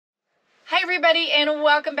everybody, and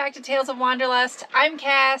welcome back to Tales of Wanderlust. I'm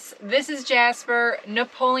Cass, this is Jasper,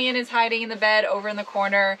 Napoleon is hiding in the bed over in the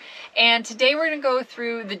corner, and today we're going to go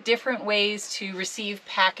through the different ways to receive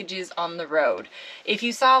packages on the road. If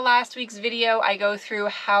you saw last week's video, I go through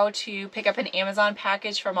how to pick up an Amazon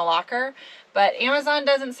package from a locker, but Amazon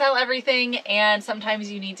doesn't sell everything, and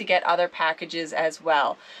sometimes you need to get other packages as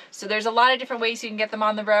well. So there's a lot of different ways you can get them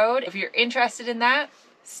on the road. If you're interested in that,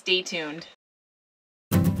 stay tuned.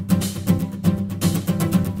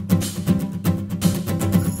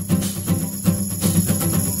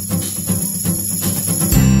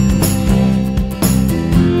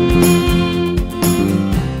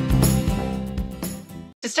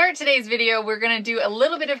 To start today's video, we're going to do a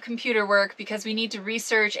little bit of computer work because we need to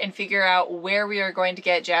research and figure out where we are going to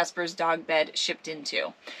get Jasper's dog bed shipped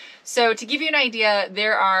into. So to give you an idea,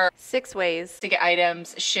 there are 6 ways to get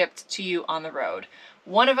items shipped to you on the road.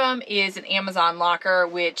 One of them is an Amazon locker,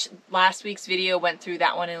 which last week's video went through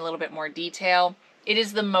that one in a little bit more detail. It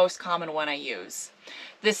is the most common one I use.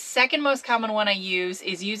 The second most common one I use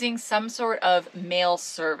is using some sort of mail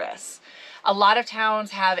service. A lot of towns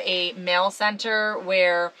have a mail center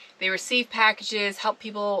where they receive packages, help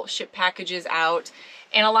people ship packages out,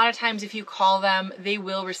 and a lot of times if you call them, they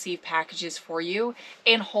will receive packages for you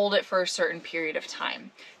and hold it for a certain period of time.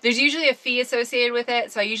 There's usually a fee associated with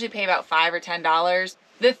it, so I usually pay about $5 or $10.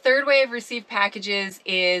 The third way I've received packages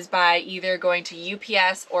is by either going to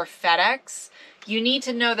UPS or FedEx. You need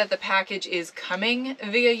to know that the package is coming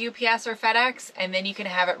via UPS or FedEx, and then you can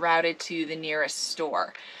have it routed to the nearest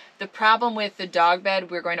store. The problem with the dog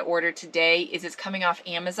bed we're going to order today is it's coming off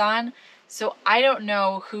Amazon, so I don't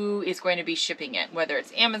know who is going to be shipping it, whether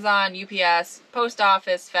it's Amazon, UPS, Post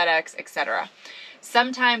Office, FedEx, etc.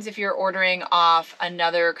 Sometimes if you're ordering off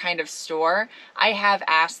another kind of store, I have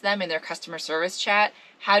asked them in their customer service chat,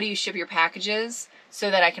 how do you ship your packages,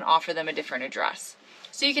 so that I can offer them a different address.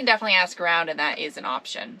 So you can definitely ask around, and that is an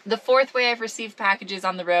option. The fourth way I've received packages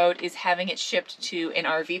on the road is having it shipped to an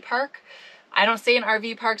RV park. I don't stay in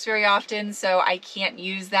RV parks very often, so I can't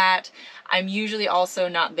use that. I'm usually also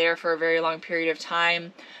not there for a very long period of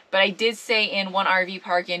time, but I did stay in one RV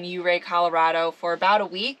park in Ouray, Colorado for about a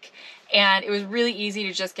week, and it was really easy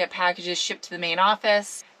to just get packages shipped to the main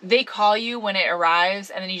office. They call you when it arrives,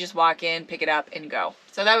 and then you just walk in, pick it up, and go.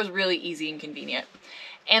 So that was really easy and convenient.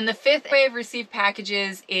 And the fifth way I've received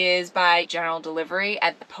packages is by general delivery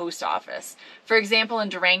at the post office. For example, in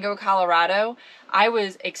Durango, Colorado, I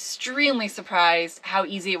was extremely surprised how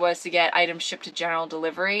easy it was to get items shipped to general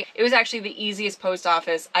delivery. It was actually the easiest post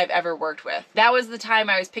office I've ever worked with. That was the time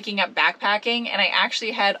I was picking up backpacking, and I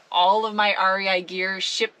actually had all of my REI gear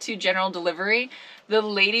shipped to general delivery. The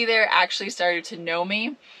lady there actually started to know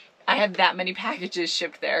me. I had that many packages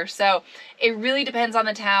shipped there. So it really depends on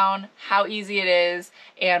the town, how easy it is,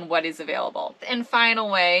 and what is available. And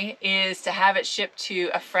final way is to have it shipped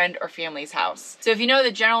to a friend or family's house. So if you know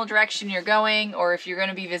the general direction you're going, or if you're going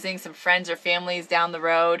to be visiting some friends or families down the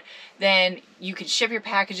road, then you can ship your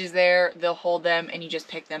packages there, they'll hold them, and you just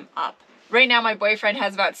pick them up. Right now my boyfriend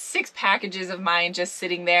has about 6 packages of mine just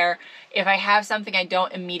sitting there. If I have something I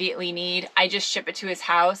don't immediately need, I just ship it to his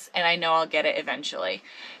house and I know I'll get it eventually.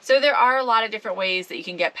 So there are a lot of different ways that you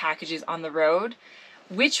can get packages on the road.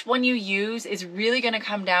 Which one you use is really going to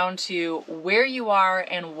come down to where you are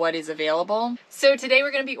and what is available. So today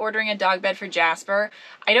we're going to be ordering a dog bed for Jasper.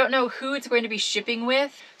 I don't know who it's going to be shipping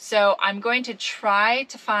with, so I'm going to try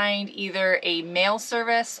to find either a mail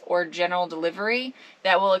service or general delivery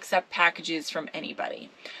that will accept packages from anybody.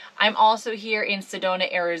 I'm also here in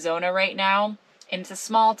Sedona, Arizona right now. And it's a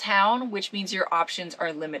small town, which means your options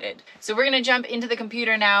are limited. So we're gonna jump into the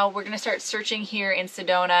computer now. We're gonna start searching here in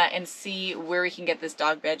Sedona and see where we can get this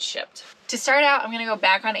dog bed shipped. To start out, I'm gonna go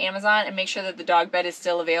back on Amazon and make sure that the dog bed is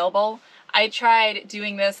still available. I tried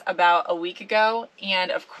doing this about a week ago,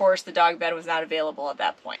 and of course the dog bed was not available at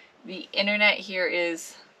that point. The internet here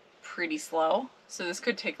is pretty slow, so this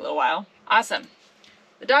could take a little while. Awesome.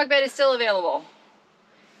 The dog bed is still available,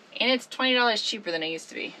 and it's $20 cheaper than it used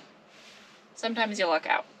to be. Sometimes you luck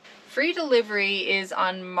out. Free delivery is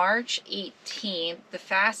on March 18th. The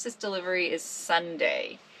fastest delivery is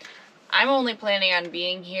Sunday. I'm only planning on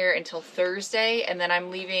being here until Thursday, and then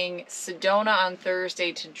I'm leaving Sedona on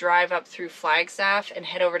Thursday to drive up through Flagstaff and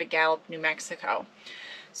head over to Gallup, New Mexico.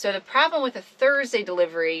 So the problem with a Thursday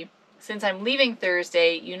delivery, since I'm leaving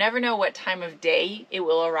Thursday, you never know what time of day it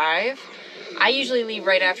will arrive. I usually leave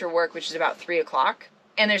right after work, which is about 3 o'clock.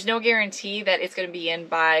 And there's no guarantee that it's going to be in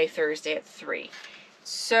by Thursday at 3.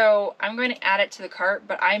 So I'm going to add it to the cart,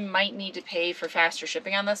 but I might need to pay for faster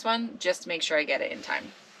shipping on this one just to make sure I get it in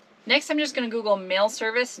time. Next, I'm just going to Google mail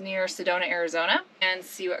service near Sedona, Arizona, and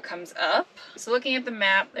see what comes up. So looking at the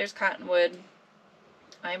map, there's Cottonwood.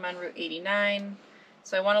 I'm on Route 89.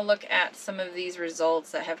 So I want to look at some of these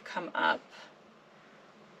results that have come up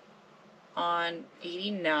on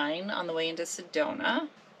 89 on the way into Sedona.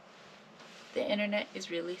 The internet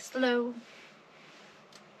is really slow.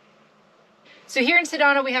 So here in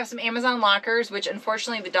Sedona, we have some Amazon lockers, which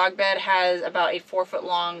unfortunately the dog bed has about a 4-foot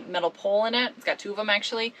long metal pole in it. It's got 2 of them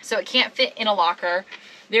actually, so it can't fit in a locker.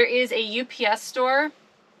 There is a UPS store,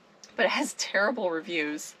 but it has terrible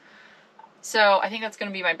reviews. So I think that's going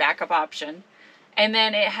to be my backup option. And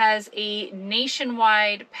then it has a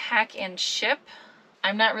nationwide pack and ship.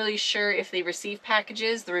 I'm not really sure if they receive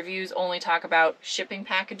packages. The reviews only talk about shipping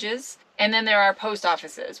packages. And then there are post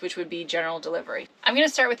offices, which would be general delivery. I'm going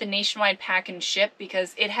to start with the nationwide pack and ship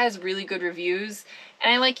because it has really good reviews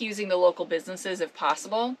and I like using the local businesses if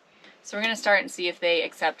possible. So we're going to start and see if they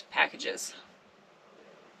accept packages.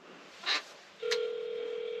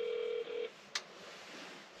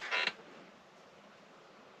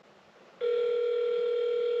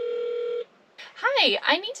 Hi,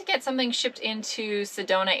 I need to get something shipped into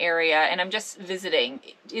Sedona area and I'm just visiting.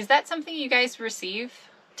 Is that something you guys receive?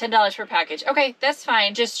 $10 per package. Okay, that's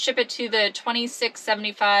fine. Just ship it to the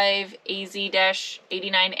 2675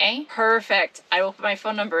 AZ-89A. Perfect. I will put my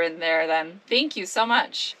phone number in there then. Thank you so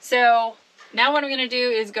much. So now what I'm going to do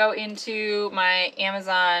is go into my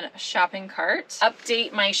Amazon shopping cart,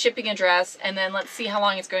 update my shipping address, and then let's see how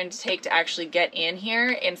long it's going to take to actually get in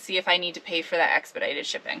here and see if I need to pay for that expedited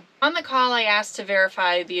shipping. On the call, I asked to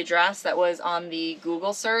verify the address that was on the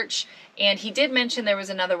Google search, and he did mention there was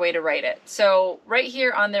another way to write it. So right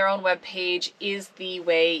here on their own webpage is the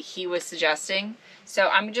way he was suggesting. So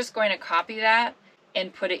I'm just going to copy that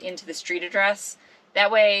and put it into the street address.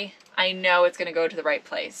 That way I know it's going to go to the right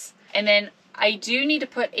place. And then I do need to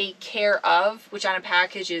put a care of, which on a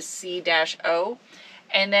package is C-O,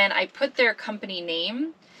 and then I put their company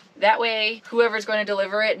name. That way, whoever's going to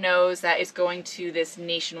deliver it knows that it's going to this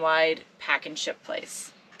nationwide pack and ship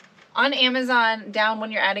place. On Amazon, down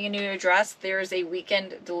when you're adding a new address, there's a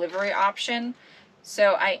weekend delivery option.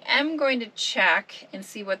 So I am going to check and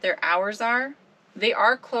see what their hours are. They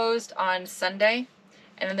are closed on Sunday,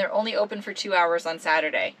 and then they're only open for 2 hours on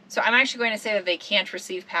Saturday. So I'm actually going to say that they can't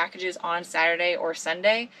receive packages on Saturday or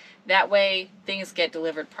Sunday. That way things get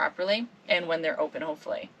delivered properly and when they're open,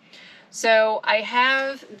 hopefully. So I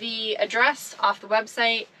have the address off the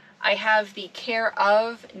website. I have the care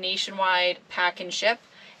of nationwide pack and ship.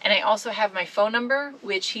 And I also have my phone number,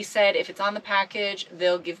 which he said if it's on the package,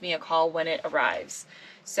 they'll give me a call when it arrives.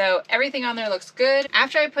 So everything on there looks good.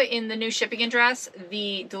 After I put in the new shipping address,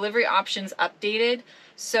 the delivery options updated.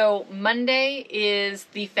 So Monday is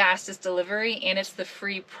the fastest delivery and it's the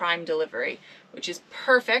free Prime delivery, which is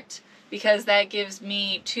perfect because that gives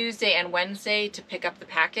me Tuesday and Wednesday to pick up the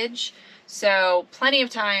package. So plenty of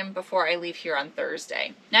time before I leave here on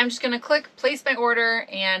Thursday. Now I'm just gonna click place my order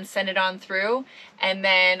and send it on through. And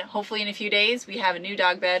then hopefully in a few days, we have a new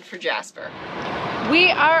dog bed for Jasper.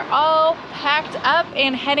 We are all packed up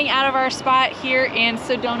and heading out of our spot here in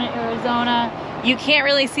Sedona, Arizona. You can't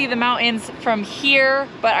really see the mountains from here,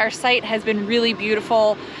 but our site has been really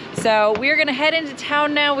beautiful. So we're gonna head into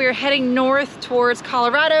town now. We're heading north towards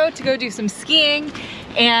Colorado to go do some skiing.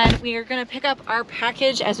 And we are gonna pick up our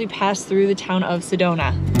package as we pass through the town of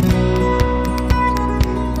Sedona.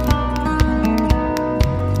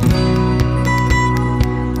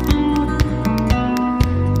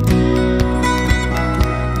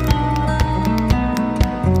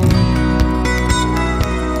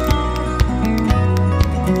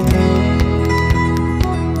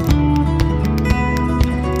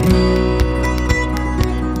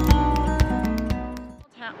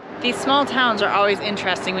 These small towns are always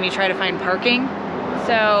interesting when you try to find parking.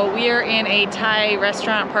 So we are in a Thai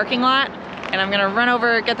restaurant parking lot and I'm gonna run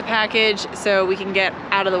over, get the package so we can get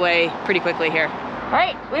out of the way pretty quickly here. All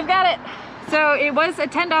right, we've got it. So it was a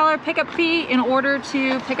 $10 pickup fee in order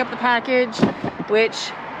to pick up the package,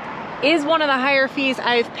 which is one of the higher fees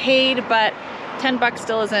I've paid, but 10 bucks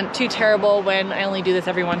still isn't too terrible when I only do this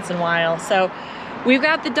every once in a while. So we've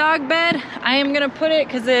got the dog bed. I am gonna put it,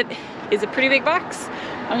 because it is a pretty big box,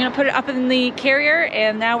 I'm gonna put it up in the carrier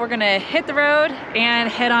and now we're gonna hit the road and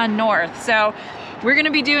head on north. So we're gonna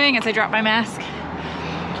be doing, as I drop my mask,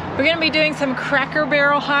 we're gonna be doing some Cracker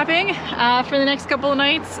Barrel hopping for the next couple of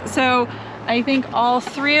nights. So I think all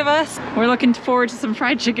three of us, we're looking forward to some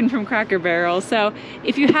fried chicken from Cracker Barrel. So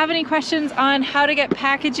if you have any questions on how to get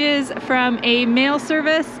packages from a mail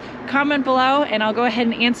service, comment below and I'll go ahead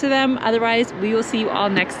and answer them. Otherwise, we will see you all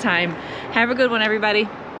next time. Have a good one, everybody.